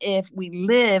 Even if we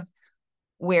live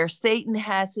where Satan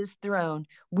has his throne,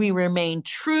 we remain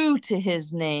true to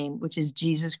His name, which is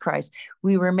Jesus Christ.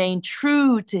 We remain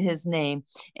true to His name,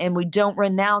 and we don't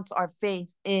renounce our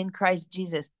faith in Christ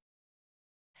Jesus.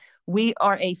 We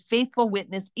are a faithful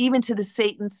witness even to the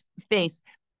Satan's face.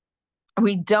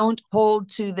 We don't hold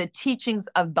to the teachings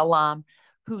of Balaam,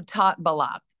 who taught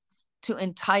Balak to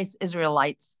entice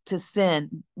Israelites to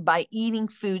sin by eating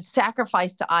food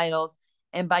sacrificed to idols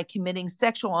and by committing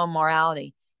sexual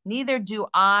immorality. Neither do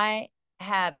I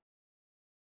have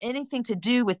anything to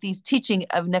do with these teaching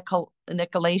of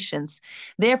Nicolaitans.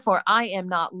 Therefore, I am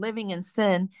not living in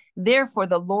sin. Therefore,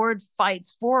 the Lord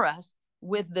fights for us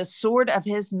with the sword of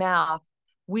His mouth.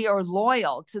 We are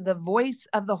loyal to the voice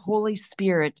of the Holy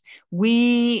Spirit.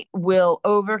 We will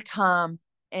overcome,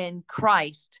 and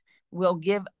Christ will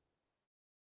give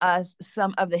us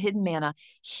some of the hidden manna.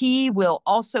 He will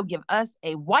also give us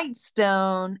a white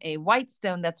stone.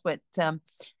 That's what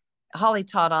Holly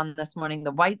taught on this morning,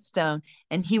 the white stone.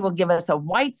 And He will give us a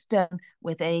white stone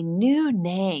with a new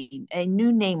name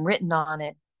written on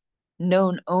it,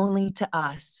 known only to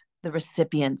us, the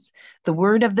recipients. The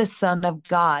word of the Son of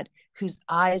God, whose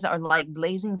eyes are like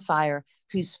blazing fire,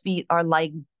 whose feet are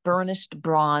like burnished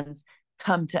bronze,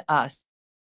 come to us.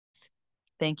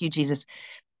 Thank you, Jesus.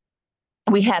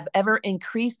 We have ever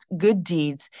increased good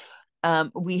deeds.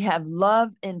 We have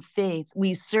love and faith.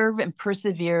 We serve and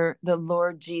persevere. The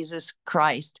Lord Jesus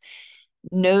Christ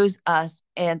knows us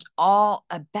and all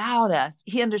about us.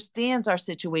 He understands our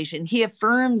situation. He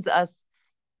affirms us.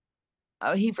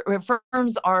 He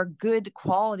affirms our good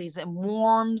qualities and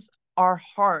warms our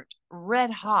heart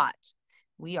red hot.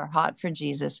 We are hot for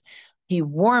Jesus. He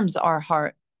warms our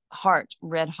heart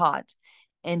red hot.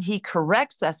 And He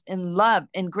corrects us in love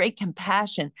and great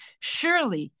compassion.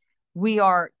 Surely we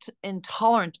are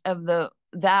intolerant of the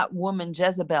that woman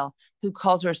Jezebel, who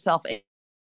calls herself a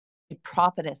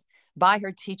prophetess, by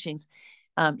her teachings,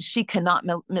 she cannot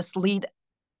mislead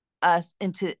us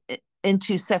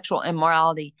into sexual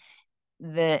immorality,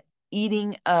 the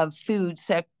eating of food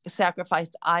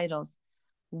sacrificed to idols.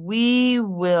 We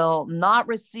will not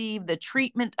receive the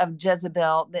treatment of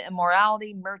Jezebel, the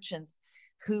immorality merchants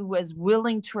who was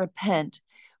willing to repent.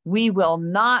 We will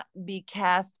not be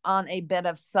cast on a bed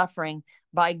of suffering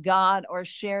by God or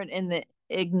shared in the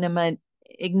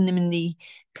ignominy,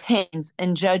 pains,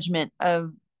 and judgment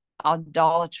of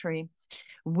idolatry.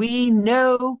 We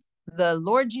know the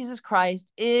Lord Jesus Christ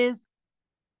is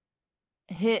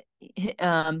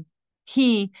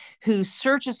he who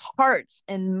searches hearts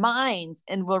and minds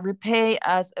and will repay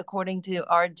us according to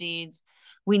our deeds.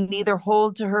 We neither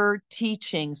hold to her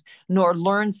teachings nor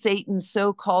learn Satan's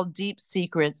so-called deep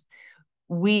secrets.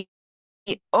 We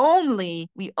only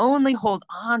hold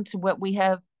on to what we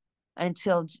have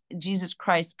until Jesus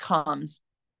Christ comes.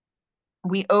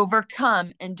 We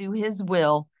overcome and do his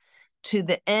will to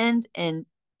the end, and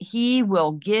he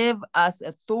will give us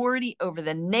authority over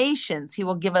the nations. He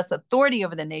will give us authority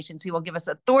over the nations. He will give us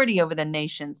authority over the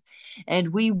nations. And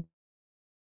we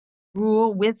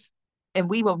will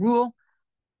rule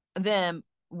them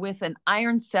with an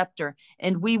iron scepter,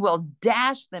 and we will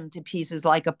dash them to pieces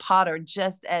like a potter,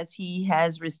 just as he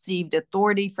has received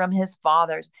authority from his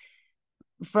father.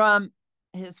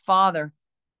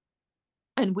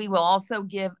 And we will also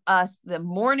give us the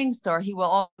morning star. He will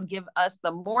also give us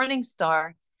the morning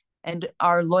star and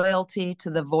our loyalty to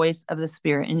the voice of the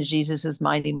Spirit in Jesus'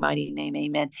 mighty, mighty name.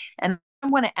 Amen. And I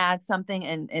want to add something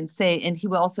and say, and he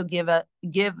will also give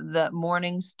the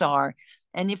morning star.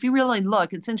 And if you really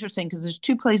look, it's interesting because there's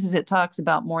two places it talks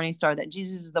about morning star, that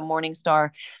Jesus is the morning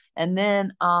star. And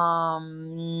then I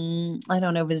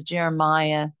don't know if it's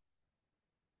Jeremiah.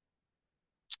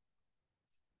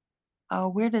 Oh,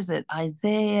 where does it?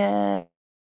 Isaiah,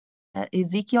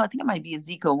 Ezekiel. I think it might be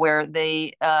Ezekiel, where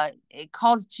it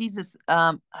calls Jesus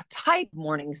a type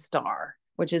morning star,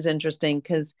 which is interesting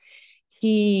because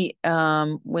he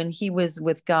when he was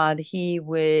with God, he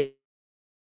was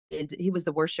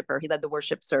the worshiper. He led the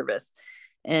worship service,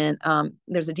 and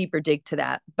there's a deeper dig to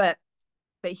that. But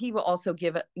he will also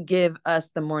give us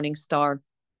the morning star.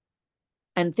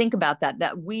 And think about that.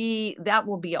 That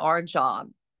will be our job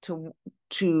to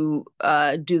do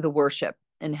the worship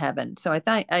in heaven. So I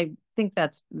think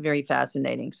that's very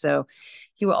fascinating. So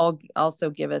he will also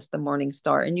give us the morning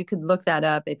star. And you could look that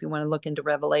up if you want to look into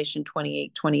Revelation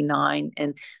 28-29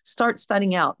 and start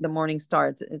studying out the morning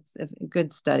star. It's a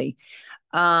good study.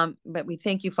 But we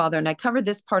thank you, Father. And I covered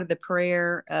this part of the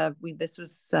prayer. This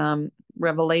was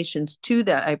Revelations 2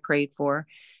 that I prayed for.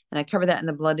 And I cover that in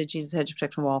the blood of Jesus, hedge of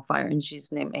protection, wall of fire. In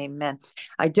Jesus' name, amen.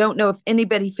 I don't know if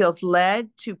anybody feels led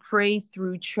to pray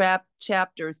through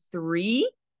chapter 3.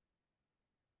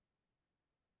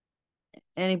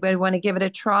 Anybody want to give it a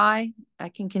try? I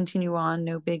can continue on,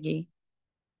 no biggie.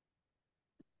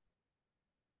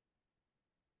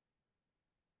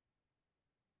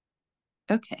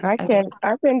 Okay. I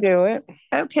can do it.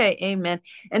 Okay, amen.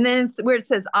 And then where it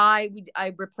says I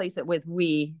replace it with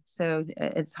we. So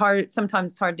it's hard.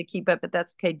 Sometimes it's hard to keep up, but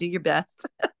that's okay. Do your best.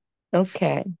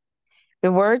 Okay.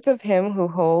 The words of him who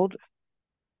hold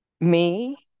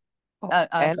me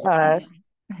and us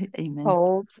amen.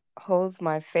 holds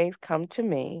my faith come to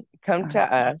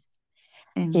us.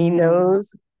 Amen. He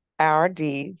knows our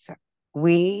deeds.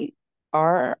 We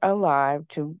are alive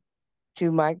to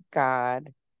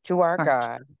our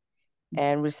God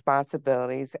and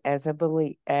responsibilities as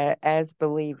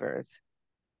believers.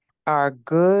 Our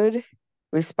good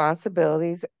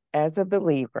responsibilities as a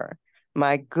believer.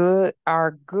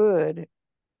 Our good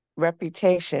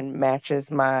reputation matches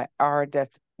our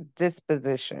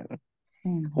disposition.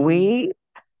 Mm-hmm. We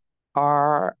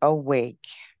are awake.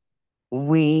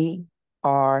 We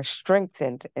are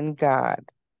strengthened in God.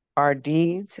 Our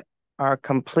deeds are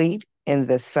complete in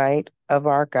the sight of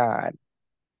our God.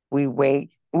 We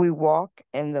walk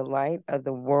in the light of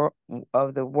the word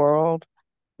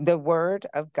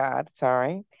of God,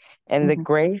 and the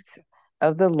grace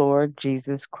of the Lord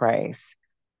Jesus Christ.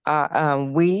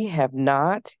 We have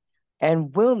not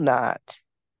and will not.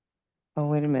 Oh,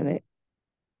 wait a minute.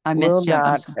 I missed you.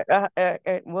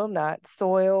 Will not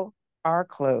soil our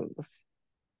clothes.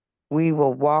 We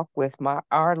will walk with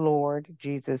our Lord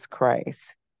Jesus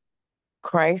Christ.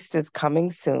 Christ is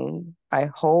coming soon. I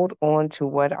hold on to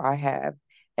what I have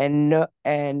and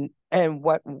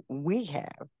what we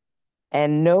have,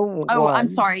 and no one. Oh, I'm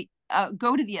sorry.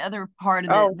 Go to the other part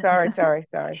of it. Oh,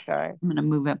 sorry. I'm gonna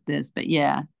move up this, but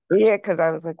yeah. Yeah, because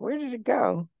I was like, where did it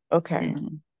go? Okay.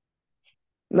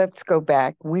 let's go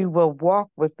back. We will walk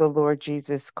with the Lord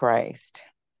Jesus Christ.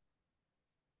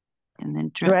 And then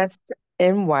dressed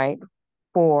in white,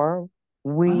 for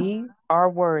we are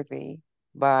worthy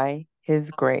by his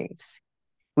grace.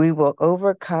 We will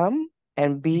overcome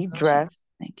and be dressed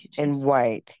in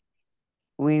white.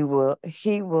 He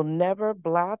will never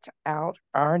blot out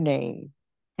our name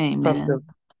Amen.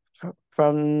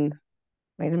 from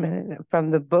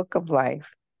the book of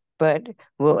life, but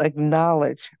will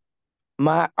acknowledge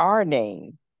our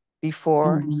name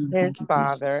before his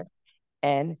Father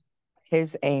and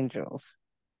his angels.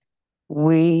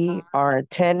 We are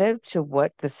attentive to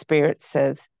what the Spirit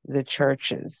says to the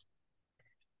churches,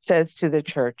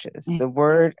 the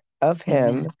word of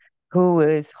him who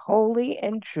is holy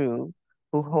and true,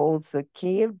 who holds the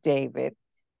key of David,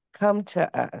 come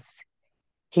to us.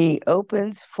 He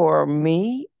opens for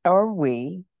me or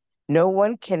we. No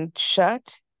one can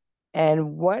shut,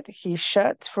 and what he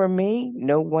shuts for me,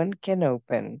 no one can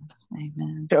open.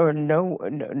 Amen. Or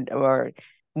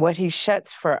what he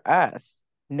shuts for us,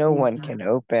 no one can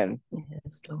open.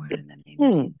 Yes, Lord, in the name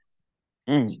of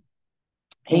Jesus.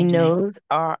 He knows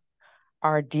our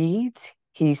deeds.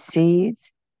 He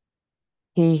sees.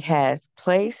 He has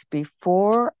placed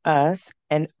before us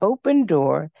an open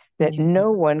door that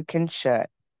no one can shut.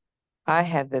 I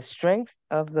have the strength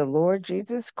of the Lord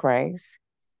Jesus Christ.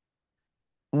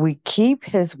 We keep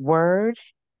his word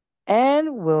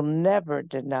and will never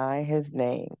deny his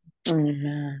name.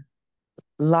 Amen.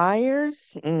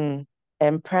 Liars and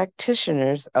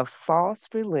practitioners of false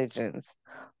religions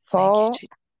fall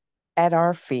at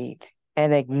our feet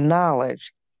and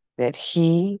acknowledge that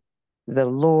he, the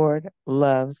Lord,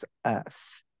 loves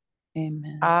us.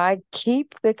 Amen.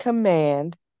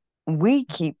 We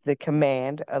keep the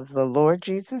command of the Lord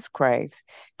Jesus Christ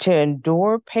to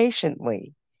endure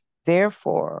patiently.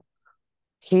 Therefore,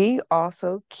 he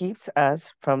also keeps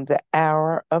us from the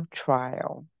hour of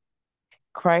trial.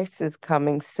 Christ is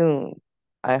coming soon.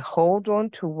 I hold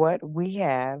on to what we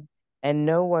have, and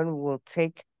no one will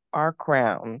take our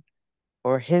crown,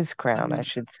 or his crown, I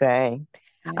should say.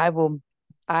 Yeah. We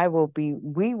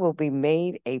will be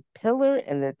made a pillar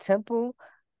in the temple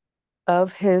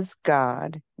of his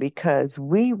God, because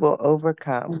we will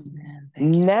overcome.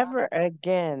 Never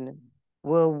again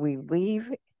will we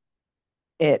leave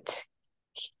it.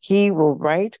 He will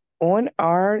write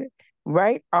our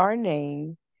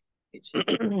name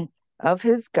of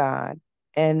his God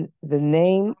and the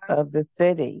name of the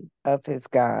city of his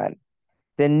God,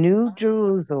 the new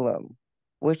Jerusalem,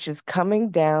 which is coming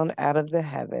down out of the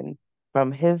heaven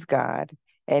from his God,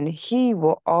 and he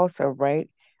will also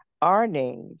write our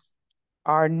names,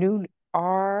 write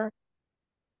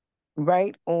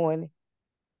on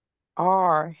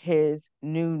his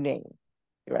new name.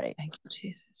 Right. Thank you,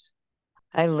 Jesus.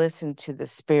 We listen to the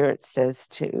Spirit,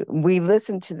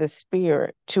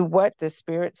 to what the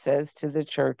Spirit says to the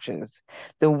churches,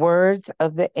 the words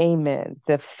of the Amen,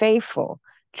 the faithful,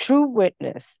 true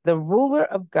witness, the ruler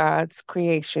of God's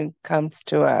creation comes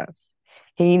to us.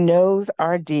 He knows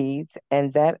our deeds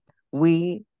and that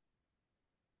we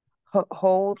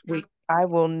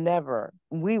will never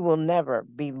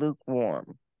be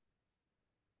lukewarm.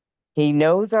 He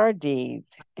knows our deeds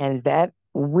and that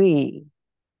we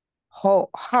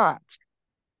hot.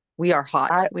 We are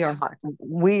hot. We are hot.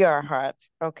 We are hot.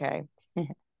 Okay.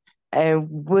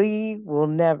 And we will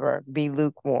never be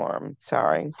lukewarm.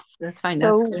 Sorry. That's fine.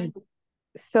 That's good.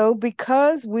 So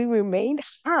because we remain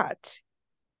hot,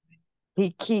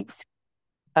 he keeps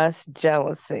us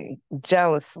jealously.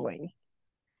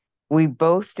 We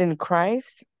boast in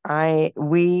Christ.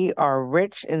 We are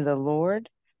rich in the Lord.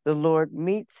 The Lord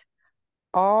meets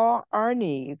all our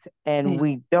needs, and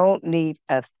we don't need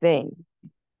a thing.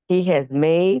 He has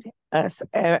made us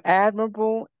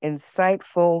admirable,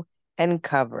 insightful, and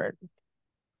covered.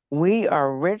 We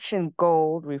are rich in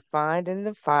gold refined in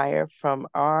the fire from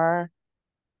our,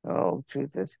 oh,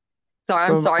 Jesus.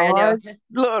 I'm sorry, I know.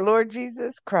 Lord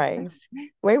Jesus Christ.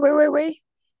 Wait.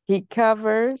 He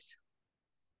covers,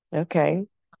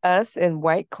 us in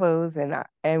white clothes,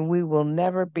 and we will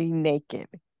never be naked.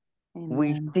 Amen.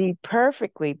 We see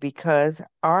perfectly because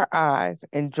our eyes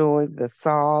enjoy the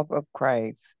salve of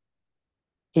Christ.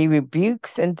 He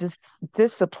rebukes and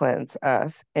disciplines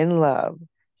us in love.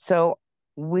 So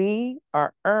we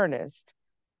are earnest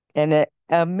and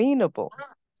amenable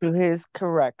to his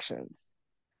corrections.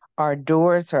 Our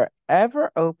doors are ever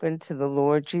open to the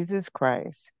Lord Jesus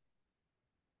Christ.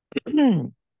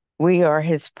 We are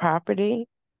his property,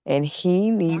 and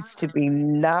he needs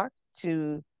not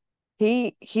to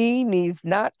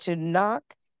knock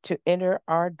to enter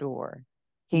our door.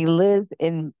 He lives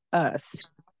in us.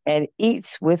 and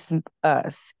eats with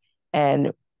us,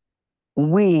 and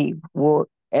we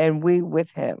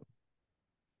with him.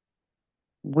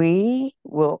 We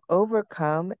will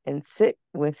overcome and sit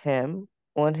with him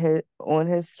on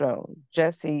his throne,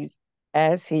 just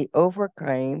as he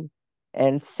overcame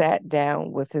and sat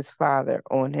down with his Father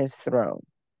on his throne.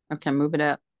 Okay, move it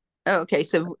up. Oh, okay,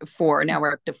 so 4. Now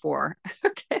we're up to 4.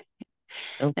 Okay.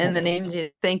 In the name of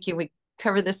Jesus, thank you. We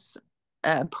cover this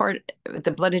part with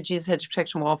the blood of Jesus, hedge of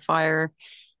protection, wall of fire.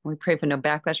 We pray for no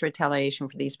backlash or retaliation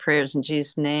for these prayers in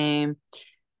Jesus' name.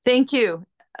 Thank you.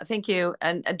 Thank you.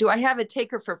 And do I have a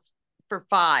taker for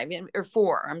 5 or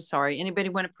 4? I'm sorry. Anybody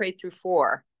want to pray through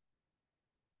 4?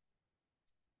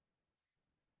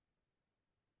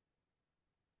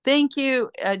 Thank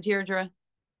you, Deirdre.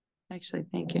 Actually,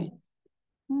 thank you.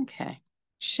 Okay.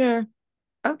 Sure.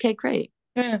 Okay, great.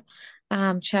 Sure.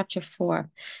 Chapter 4.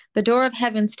 The door of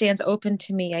heaven stands open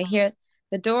to me. I hear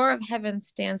the door of heaven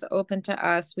stands open to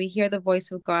us. We hear the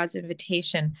voice of God's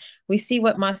invitation. We see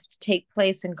what must take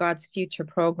place in God's future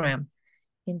program.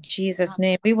 In Jesus'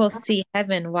 name, we will see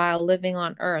heaven while living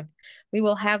on earth. We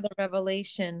will have the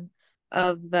revelation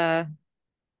of the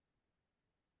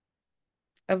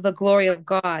glory of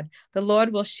God. The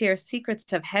Lord will share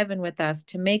secrets of heaven with us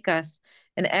to make us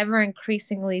an ever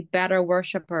increasingly better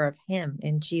worshiper of him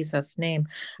in Jesus' name.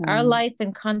 Our life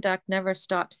and conduct never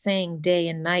stop saying day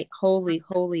and night, holy,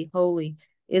 holy, holy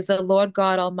is the Lord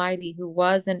God Almighty, who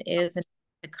was and is and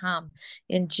to come.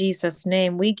 In Jesus'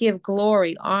 name, we give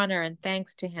glory, honor, and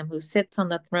thanks to him who sits on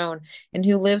the throne and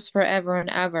who lives forever and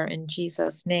ever. In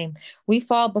Jesus' name, we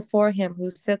fall before him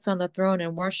who sits on the throne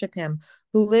and worship him,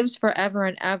 who lives forever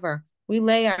and ever. We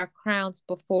lay our crowns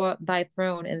before thy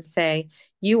throne and say,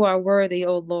 you are worthy,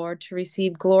 O Lord, to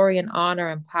receive glory and honor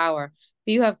and power.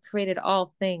 For you have created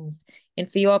all things,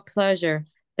 and for your pleasure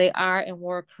they are and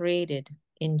were created.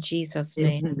 In Jesus'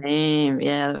 name.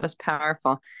 Yeah, that was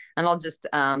powerful. And I'll just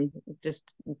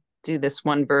do this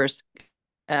one verse.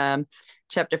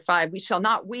 Chapter 5, we shall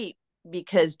not weep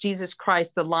because Jesus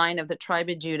Christ, the Lion of the tribe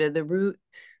of Judah, the root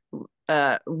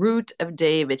of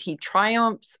David, he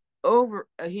triumphed for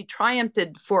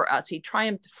us,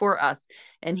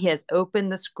 and he has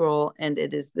opened the scroll, and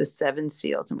it is the 7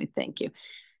 seals. And we thank you,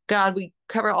 God. We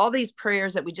cover all these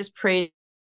prayers that we just prayed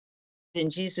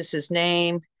in Jesus's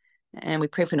name, and we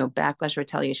pray for no backlash or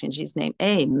retaliation in Jesus' name.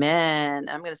 Amen.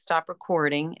 I'm going to stop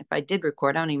recording. If I did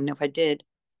record, I don't even know if I did.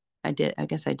 I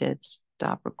guess I did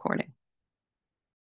stop recording.